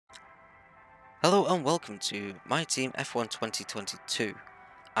Hello and welcome to my team F1 2022.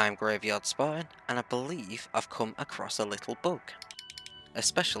 I'm Graveyard Spartan and I believe I've come across a little bug,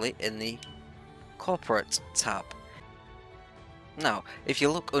 especially in the corporate tab. Now, if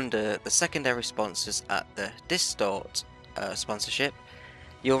you look under the secondary sponsors at the Distort sponsorship,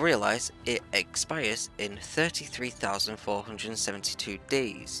 you'll realise it expires in 33,472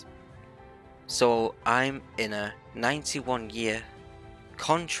 days. So I'm in a 91-year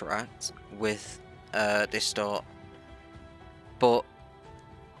contract with Distort, but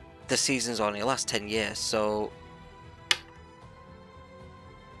the seasons only last 10 years, so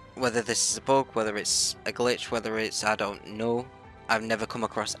whether this is a bug, whether it's a glitch, whether it's, I don't know. I've never come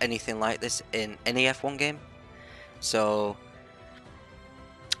across anything like this in any F1 game. So,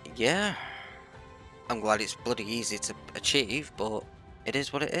 yeah, I'm glad it's bloody easy to achieve, but it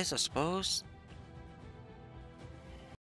is what it is, I suppose.